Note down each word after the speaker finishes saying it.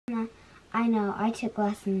I know. I took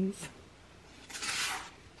lessons.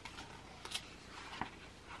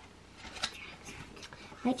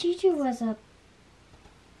 My teacher was a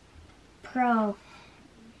pro.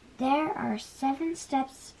 There are 7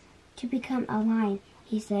 steps to become a lion,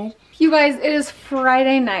 he said. You guys, it is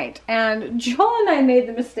Friday night, and Joel and I made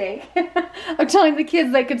the mistake of telling the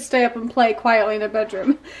kids they could stay up and play quietly in their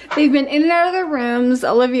bedroom. They've been in and out of their rooms.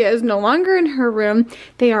 Olivia is no longer in her room.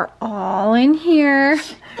 They are all in here.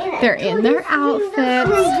 They're in their outfits.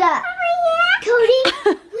 Cody,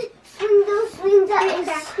 swing those swings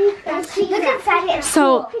up.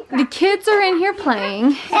 So the kids are in here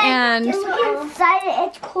playing, and inside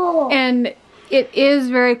it's cool. And it is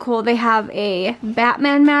very cool. They have a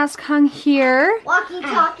Batman mask hung here.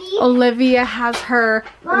 Walkie-talkie. Olivia has her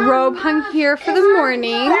robe hung here for the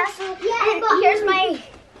morning. Here's my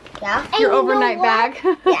Your overnight bag.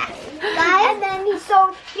 Yeah. Guys, and then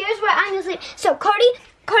so here's where I'm gonna sleep. So Cody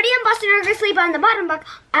and Buster are gonna sleep on the bottom bunk.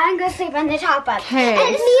 I'm gonna sleep on the top bunk. Okay.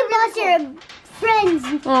 And me and Buster are friends.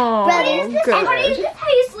 Oh, good. And Cody, is this how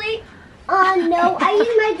you sleep? No, I use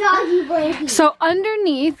my doggy blanket. So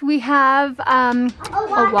underneath we have a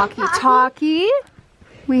walkie-talkie.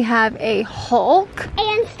 We have a Hulk.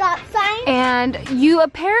 And stop sign. And you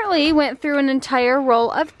apparently went through an entire roll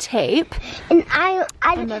of tape. And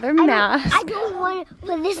another mask. I don't want to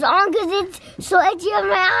put this on because it's so itchy on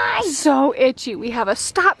my eyes. So itchy. We have a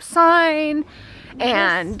stop sign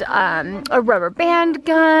and a rubber band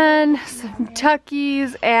gun, some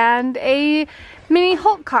Tuckies, and a mini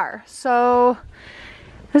Hulk car. So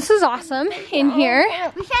this is awesome in here.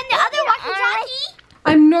 We found the other walkie-talkie.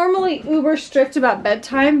 I'm normally uber strict about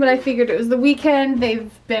bedtime, but I figured it was the weekend. They've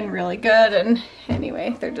been really good, and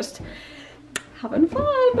anyway, they're just having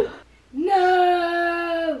fun.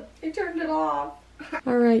 No! I turned it off.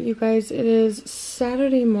 Alright, you guys, it is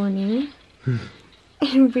Saturday morning,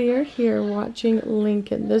 and we are here watching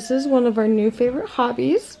Lincoln. This is one of our new favorite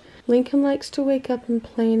hobbies. Lincoln likes to wake up and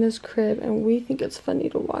play in his crib, and we think it's funny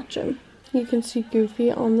to watch him. You can see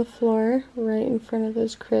Goofy on the floor right in front of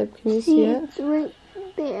his crib. Can you see it? It's right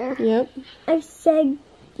there. Yep.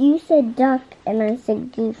 You said duck, and I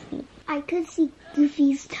said Goofy. I could see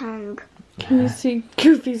Goofy's tongue. Can you see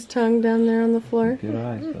Goofy's tongue down there on the floor? Good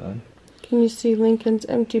eyes, bud. Can you see Lincoln's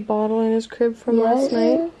empty bottle in his crib from last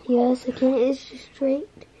night? Yes, I can. It's just right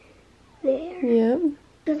there. Yep.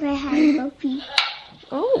 Because I had a puppy.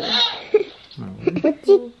 Oh. What's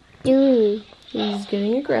he doing? He's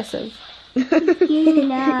getting aggressive. He's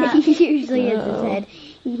not. He usually hits his head.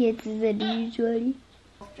 He hits his head usually.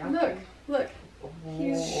 Look, look.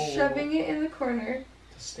 He's shoving it in the corner.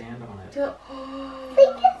 To stand on it.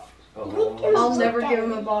 I'll never give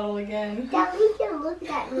him a bottle again. Dad, Lincoln looked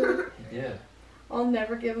at me. Yeah. I'll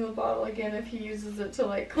never give him a bottle again if he uses it to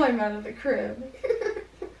like climb out of the crib.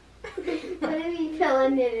 What if he fell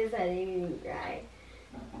under his head and he didn't cry?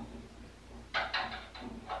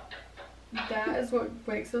 That is what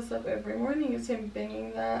wakes us up every morning, is him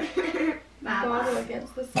banging that bottle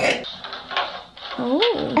against the side. Oh.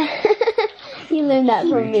 He learned that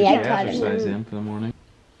from me. I taught Exercise him. in for the morning.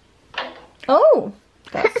 Oh,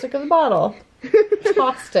 got sick of the bottle.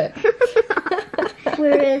 Tossed it.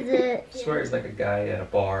 Where is it? I swear he's like a guy at a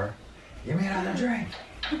bar. Give me another drink.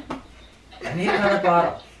 I need another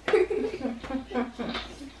bottle.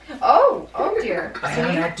 Oh dear. I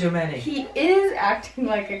haven't had too many. He is acting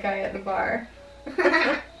like a guy at the bar. Go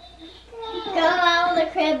out of the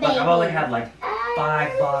crib, baby. Look, I've only had like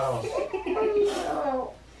 5 bottles.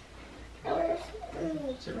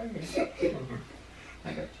 Sit right here.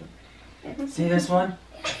 I got you. See this one?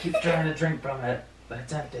 I keep trying to drink from it, but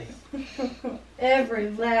it's empty.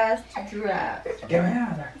 Every last drop. Give me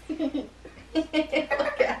another.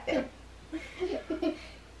 Look at him.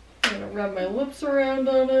 I'm gonna rub my lips around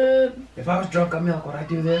on it. If I was drunk on milk, would I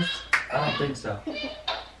do this? I don't think so.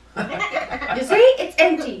 You see? It's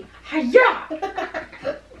empty. Hi-ya!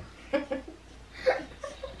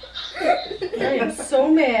 I am so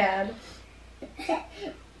mad.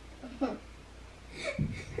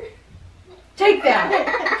 Take that!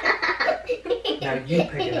 Now you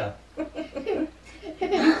pick it up.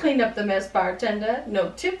 You clean up the mess, bartender.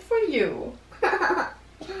 No tip for you. What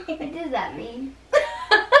does that mean?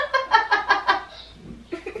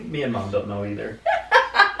 Me and Mom don't know either.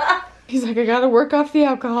 He's like, I gotta work off the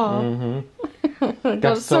alcohol. Mm-hmm.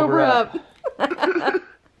 Gotta sober up.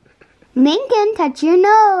 Lincoln, touch your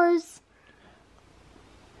nose.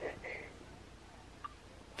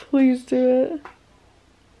 Please do it.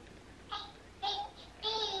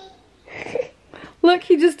 Look,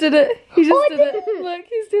 he just did it. He just did it. Look,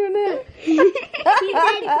 he's doing it. He said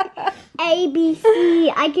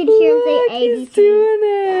ABC. I could hear him say ABC. He's doing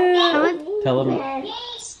it. Tell him.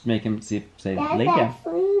 Make him say lay down.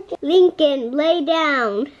 Lincoln, lay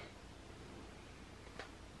down.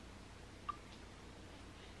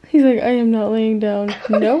 He's like, I am not laying down.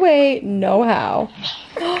 No way, no how.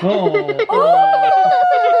 Oh.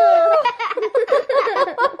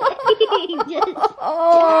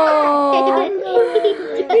 Oh my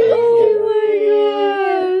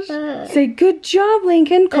gosh. Say good job,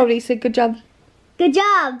 Lincoln. Cody, say good job. Good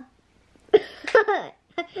job.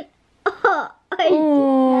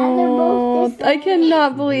 Oh, I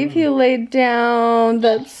cannot believe he laid down.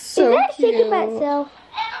 That's so cute.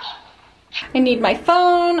 I need my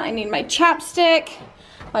phone. I need my chapstick.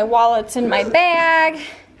 My wallet's in my bag.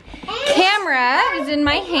 Camera is in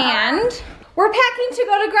my hand. We're packing to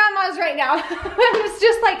go to Grandma's right now. It's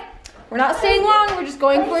just like, we're not staying long. We're just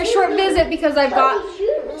going for a short visit because I've got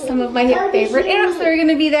some of my favorite aunts that are going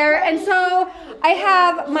to be there. And so I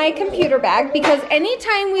have my computer bag because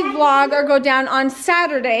anytime we vlog or go down on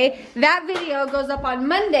Saturday, that video goes up on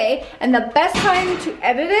Monday, and the best time to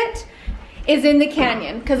edit it is in the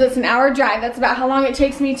canyon because it's an hour drive. That's about how long it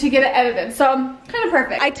takes me to get it edited. So kind of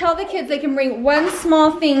perfect. I tell the kids they can bring one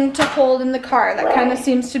small thing to hold in the car. That kind of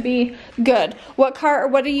seems to be good. What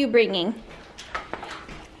are you bringing?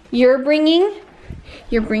 You're bringing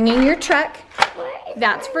your truck.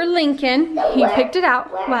 That's for Lincoln. He picked it out.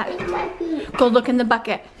 What? Go look in the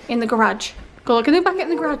bucket in the garage. Go look in the bucket in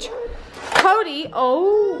the garage. Cody,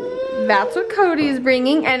 oh, that's what Cody's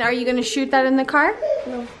bringing. And are you going to shoot that in the car?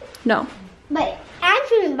 No. No. But I'm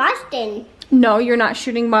shooting Boston. No, you're not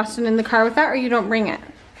shooting Boston in the car with that, or you don't bring it?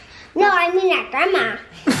 No, I mean at Grandma.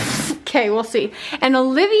 Okay, we'll see. And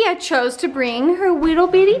Olivia chose to bring her little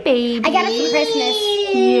bitty baby. I got it for Christmas.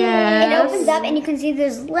 Yes. It opens up and you can see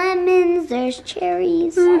there's lemons, there's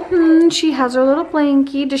cherries. She has her little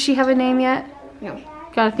blankie. Does she have a name yet? No.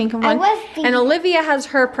 Gotta think of one. And Olivia has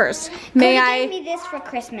her purse. May I? Gave me this for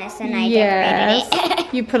Christmas and I decorated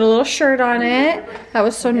it. You put a little shirt on it. That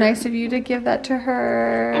was so nice of you to give that to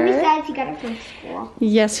her. And besides, he got it from school.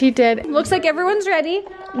 Yes, he did. Looks like everyone's ready.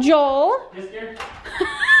 Joel.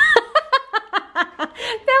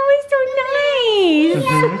 That was so nice.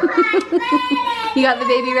 You got the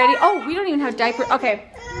baby ready? Oh, we don't even have diapers.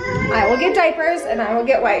 Okay. I will get diapers and I will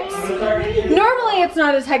get wipes. Normally it's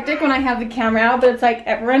not as hectic when I have the camera out, but it's like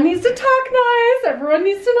everyone needs to talk nice. Everyone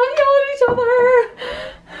needs to not yell at each other.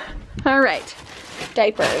 All right,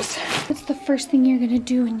 diapers. What's the first thing you're gonna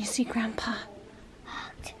do when you see Grandpa?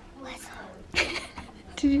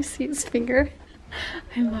 Did you see his finger?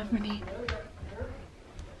 I love when he...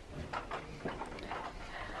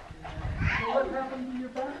 What happened to your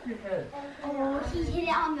back of your head? Oh, he hit it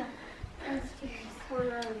on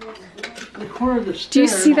the corner of the stairs. Do you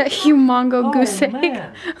see that humongo goose egg?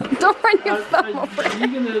 Man. Don't run your thumb over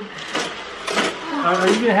Are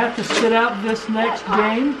you gonna have to sit out this next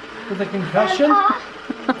game with a concussion?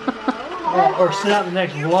 Or sit out the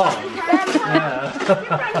next vlog? Yeah.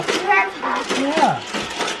 Yeah.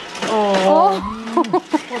 Oh. Well,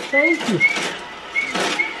 thank you.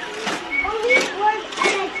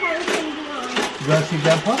 You want to see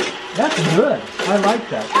Grandpa? That's good. I like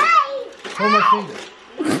that. Hold my finger.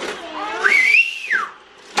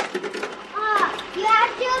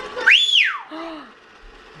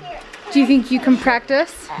 Do you think you can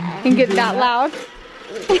practice and get that loud?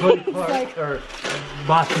 Cody Clark, or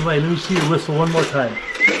Boston Way. Let me see you whistle one more time.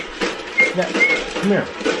 Now, come here.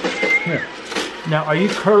 Come here. Now, are you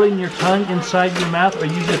curling your tongue inside your mouth, or are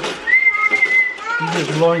you just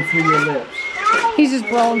blowing through your lips? He's just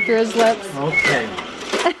blowing through his lips. Okay.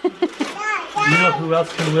 You know who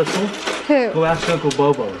else can whistle? Who? Go ask Uncle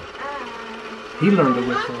Bobo. He learned to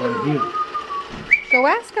whistle on you. Go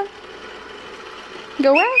ask him.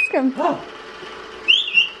 Go ask him. Oh.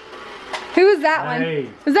 Who was that Hey.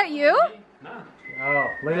 one? Was that you? Oh,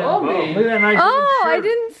 look at that nice Oh, shirt. I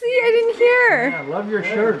didn't see. I didn't hear. Yeah, love your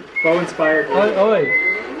shirt. Bo inspired.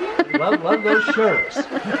 Love those shirts.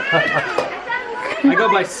 I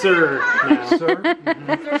go by Sir now. Sir.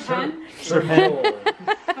 Sir Hen.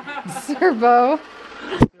 Sir Bo.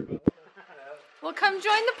 Well, come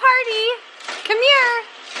join the party. Come here.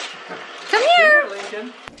 Come here.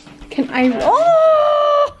 Lincoln. Can I?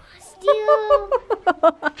 Oh!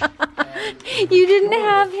 You didn't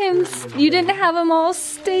have him. You didn't have him all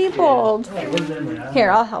stapled. Here,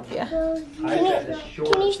 I'll help you.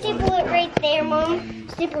 Can you staple it right there, Mom?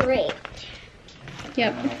 Staple right.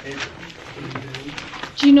 Yep.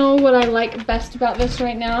 Do you know what I like best about this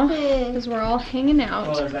right now? Is we're all hanging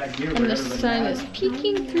out and the sun is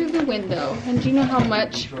peeking through the window. And do you know how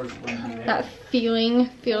much that feeling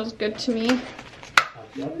feels good to me?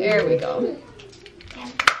 There we go.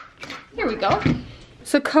 Here we go.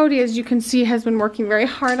 So Cody, as you can see, has been working very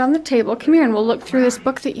hard on the table. Come here and we'll look through this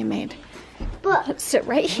book that you made. Let's sit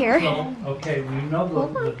right here. Okay, we know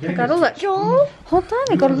the I gotta look. Joel? Hold on,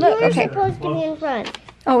 I gotta look. You're Okay. supposed to be in front.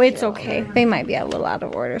 Oh, it's okay. They might be a little out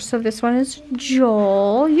of order. So this one is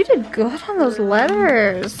Joel. You did good on those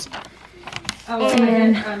letters. Oh,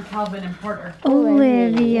 and then Calvin and Porter.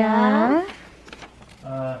 Olivia.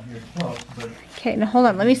 You're close, but Okay, now hold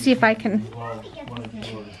on. Let me see if I can. one of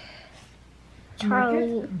yours.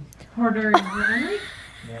 Charlie. Porter and Henry?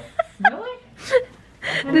 Really?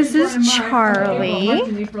 This is Charlie.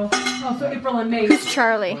 April. Oh, so April and May. Who's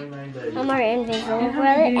Charlie? 29 days. I'm our invisible And how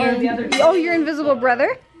brother many are the and other Oh, your invisible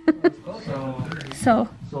brother? So,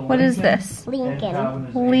 what is this?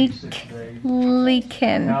 Lincoln.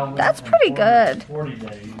 Lincoln. That's pretty good. 40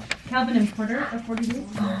 days. Calvin and Porter are 40 days.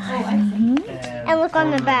 Oh, I see. And look on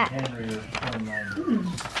the back. Henry are 29 days.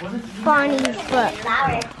 Bonnie's book.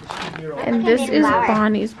 And this is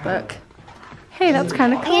Bonnie's book. Hey, that's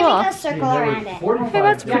kind of Can you make cool. a circle around it? Hey,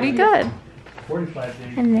 that's pretty good. 45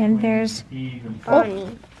 days. And then there's Eve and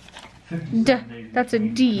Bonnie. D. That's a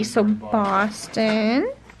D, so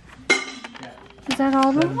Boston. Is that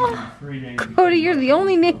all the oh, 3 days. Cody, you're the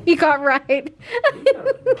only name you got right.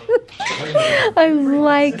 I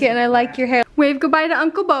like it, and I like your hair. Wave goodbye to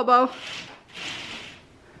Uncle Bobo.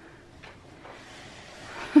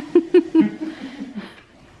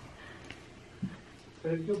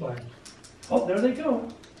 Goodbye. Oh, there they go.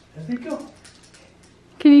 There they go.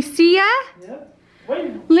 Can you see ya? Yeah.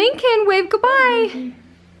 Wait. Lincoln, wave goodbye.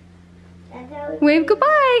 Wave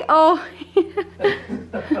goodbye. Oh.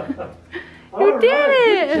 You did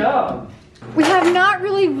it. Good job. We have not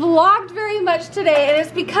really vlogged very much today, and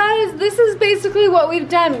it's because this is basically what we've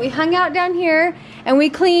done. We hung out down here and we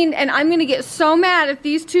cleaned, and I'm gonna get so mad if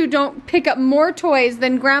these two don't pick up more toys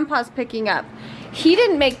than Grandpa's picking up. He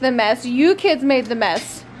didn't make the mess, you kids made the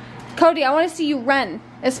mess. Cody, I wanna see you run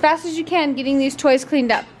as fast as you can getting these toys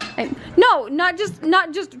cleaned up. No, not just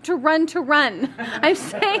to run. I'm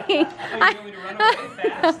saying,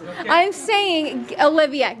 I'm saying,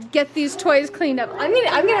 Olivia, get these toys cleaned up. I'm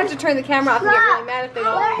gonna have to turn the camera off and get really mad if they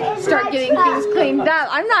don't start getting things cleaned up.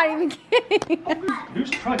 I'm not even kidding.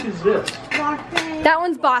 Whose truck is this? That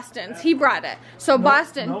one's Boston's. He brought it. So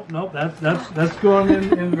Boston. Nope. That's going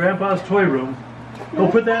in Grandpa's toy room.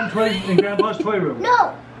 Go put that in Grandpa's toy room.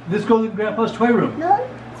 No. This goes in Grandpa's toy room. No,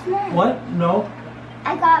 it's not. What? No.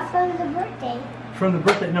 I got it from the birthday. From the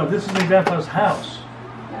birthday? No, this is in Grandpa's house.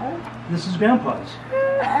 No. This is Grandpa's.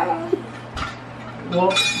 Well,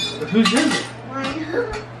 whose is it? Mine.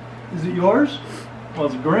 Is it yours? Well,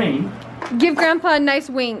 it's green. Give Grandpa a nice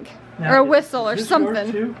wink. Now, Or a whistle or is this yours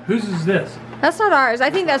something. too? Whose is this? That's not ours. I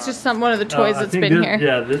think that's just one of the toys I that's think been this- here.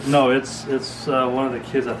 Yeah, no, it's one of the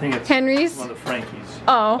kids. I think it's Henry's? one of the Frankies.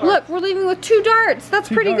 Oh, look, we're leaving with 2 darts. That's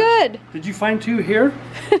Two pretty darts. good. Did you find 2 here?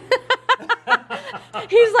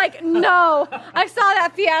 He's like, no, I saw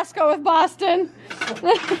that fiasco with Boston.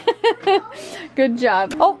 Good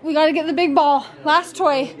job. Oh, we gotta get the big ball. Last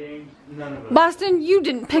toy. None of it. Boston, you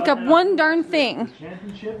didn't pick up one darn thing.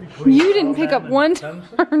 You didn't pick up one darn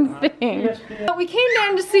thing. We came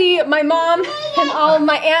down to see my mom and all of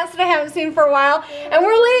my aunts that I haven't seen for a while, and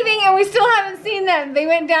we're leaving and we still haven't seen them. They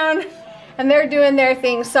went down and they're doing their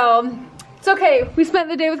thing, so it's okay. We spent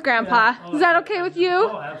the day with Grandpa. Is that okay with you?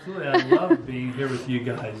 Oh, absolutely. I love being here with you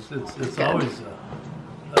guys. It's always a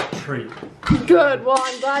treat. Good. Well,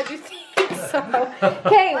 I'm glad you think so.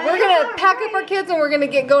 Okay, we're gonna pack up our kids and we're gonna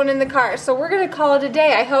get going in the car. So we're gonna call it a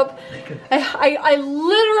day. I hope. I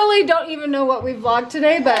literally don't even know what we vlogged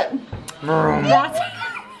today, but that's.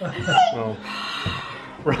 Do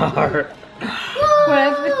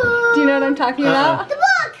you know what I'm talking about? The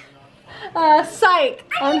book. Psych.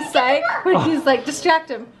 On psych. When he's like, distract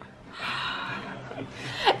him.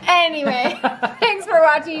 Anyway, thanks for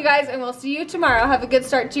watching, you guys, and we'll see you tomorrow. Have a good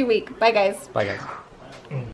start to your week. Bye, guys. Bye, guys.